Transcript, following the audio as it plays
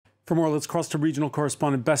For more, let's cross to regional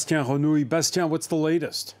correspondent Bastien Renouil. Bastien, what's the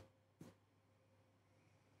latest?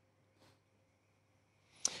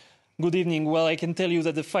 Good evening. Well, I can tell you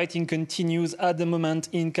that the fighting continues at the moment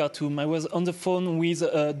in Khartoum. I was on the phone with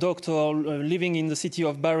a doctor living in the city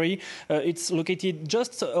of Bari. It's located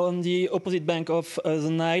just on the opposite bank of the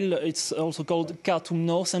Nile. It's also called Khartoum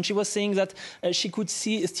North. And she was saying that she could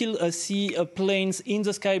still see planes in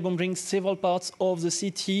the sky bombing several parts of the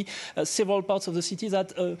city,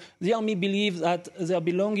 that the army believes that they are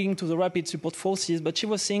belonging to the Rapid Support Forces. But she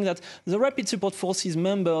was saying that the Rapid Support Forces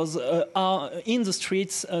members are in the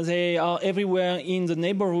streets. They are everywhere in the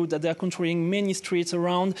neighborhood, that they are controlling many streets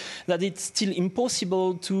around, that it's still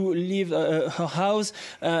impossible to leave her house,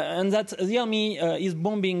 and that the army is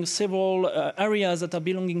bombing several areas that are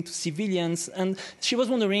belonging to civilians. And she was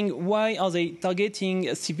wondering, why are they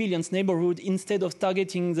targeting civilians' neighborhood instead of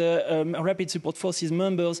targeting the Rapid Support Forces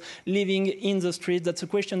members living in the streets? That's a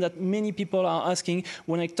question that many people are asking.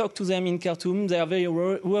 When I talk to them in Khartoum, they are very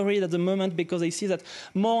worried at the moment because they see that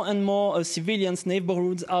more and more civilians'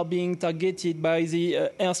 neighborhoods are being targeted by the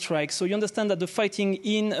airstrikes. So you understand that the fighting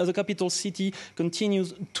in the capital city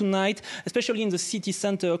continues tonight, especially in the city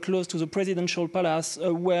center close to the presidential palace,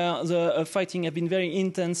 where the fighting has been very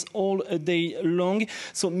intense all day long.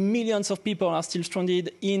 So millions of people are still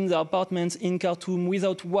stranded in their apartments in Khartoum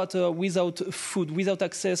without water, without food, without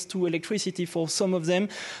access to electricity for some of them.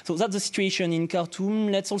 So that's the situation in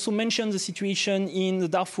Khartoum. Let's also mention the situation in the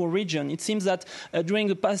Darfur region. It seems that during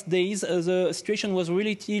the past days, the situation was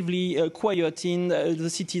relatively quiet in the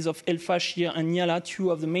cities of El Fasher and Nyala,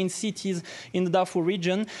 two of the main cities in the Darfur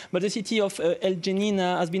region. But the city of El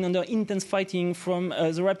Geneina has been under intense fighting from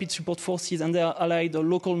the Rapid Support Forces and their allied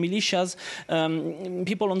local militias.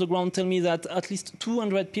 People on the ground tell me that at least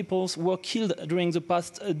 200 people were killed during the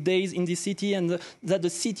past days in this city, and that the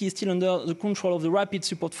city is still under the control of the Rapid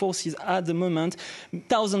Support Forces at the moment.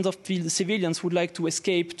 Thousands of civilians would like to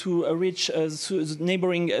escape to reach the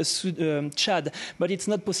neighboring Chad, but it's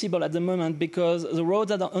not possible at the moment because the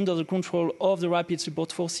roads are under the control of the Rapid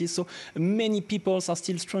Support Forces. So many people are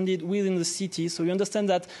still stranded within the city. So you understand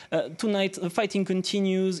that tonight the fighting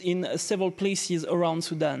continues in several places around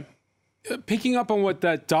Sudan. Picking up on what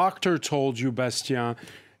that doctor told you, Bastien,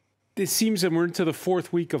 it seems that we're into the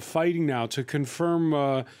fourth week of fighting now, to confirm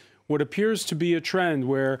what appears to be a trend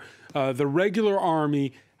where the regular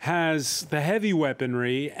army has the heavy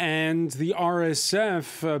weaponry and the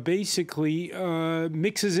RSF basically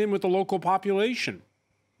mixes in with the local population.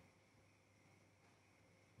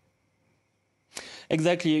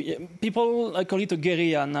 Exactly. People call it a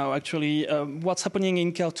guerrilla now, actually. What's happening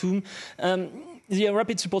in Khartoum? The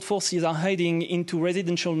Rapid Support Forces are hiding into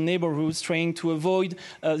residential neighborhoods, trying to avoid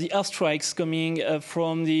the airstrikes coming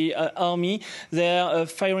from the army. They're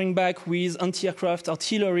firing back with anti-aircraft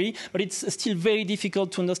artillery, but it's still very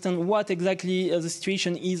difficult to understand what exactly the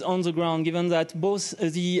situation is on the ground, given that both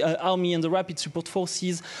the army and the Rapid Support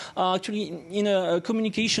Forces are actually in a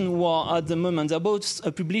communication war at the moment. They're both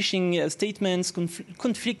publishing statements,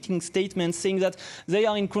 conflicting statements, saying that they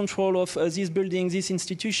are in control of these buildings, this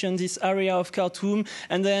institution, this area of Khartoum.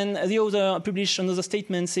 And then the other published another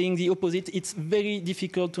statement saying the opposite. It's very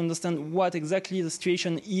difficult to understand what exactly the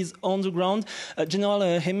situation is on the ground. General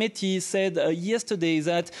Hemeti said yesterday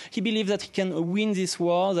that he believes that he can win this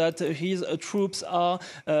war, that his troops are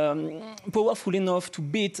powerful enough to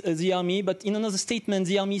beat the army. But in another statement,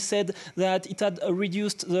 the army said that it had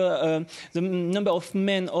reduced the number of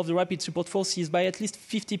men of the Rapid Support Forces by at least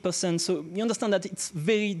 50%. So you understand that it's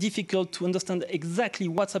very difficult to understand exactly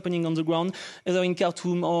what's happening on the ground, either in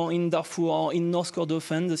Khartoum or in Darfur or in North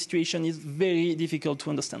Kordofan. The situation is very difficult to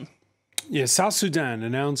understand. Yes, South Sudan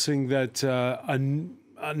announcing that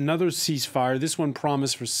another ceasefire, this one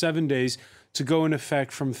promised for 7 days, to go in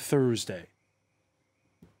effect from Thursday.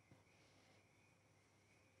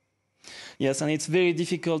 Yes, and it's very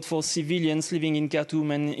difficult for civilians living in Khartoum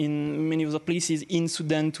and in many other places in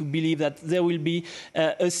Sudan to believe that there will be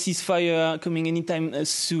a ceasefire coming anytime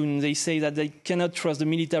soon. They say that they cannot trust the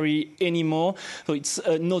military anymore. So it's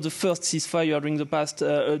not the first ceasefire during the past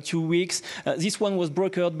 2 weeks. This one was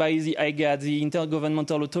brokered by the IGAD, the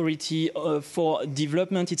Intergovernmental Authority for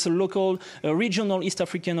Development. It's a local, regional East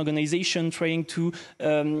African organization trying to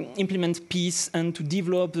implement peace and to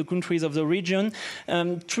develop the countries of the region.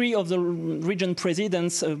 Three of the region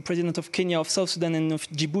presidents, President of Kenya, of South Sudan, and of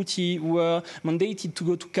Djibouti, were mandated to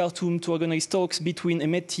go to Khartoum to organize talks between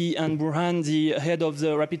Hemeti and Burhan, the head of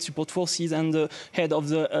the Rapid Support Forces and the head of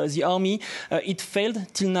the army. It failed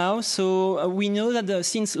till now. So we know that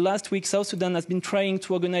since last week, South Sudan has been trying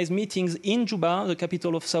to organize meetings in Juba, the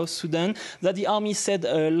capital of South Sudan, that the army said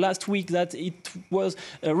last week that it was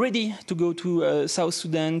ready to go to South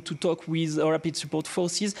Sudan to talk with Rapid Support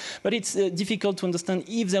Forces. But it's difficult to understand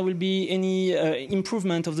if there will be any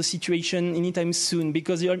improvement of the situation anytime soon,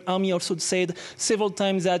 because the army also said several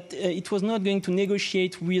times that it was not going to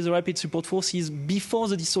negotiate with the Rapid Support Forces before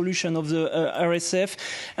the dissolution of the RSF.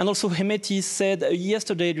 And also Hemeti said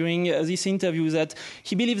yesterday during this interview that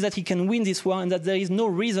he believes that he can win this war and that there is no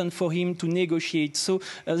reason for him to negotiate. So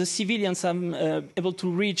the civilians I'm able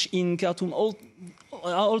to reach in Khartoum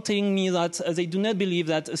are all telling me that they do not believe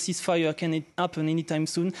that a ceasefire can happen anytime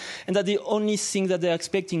soon, and that the only thing that they're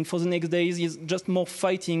expecting for the next days is just more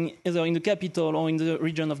fighting, either in the capital or in the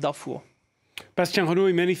region of Darfur. Bastien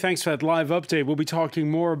Renouil, many thanks for that live update. We'll be talking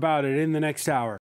more about it in the next hour.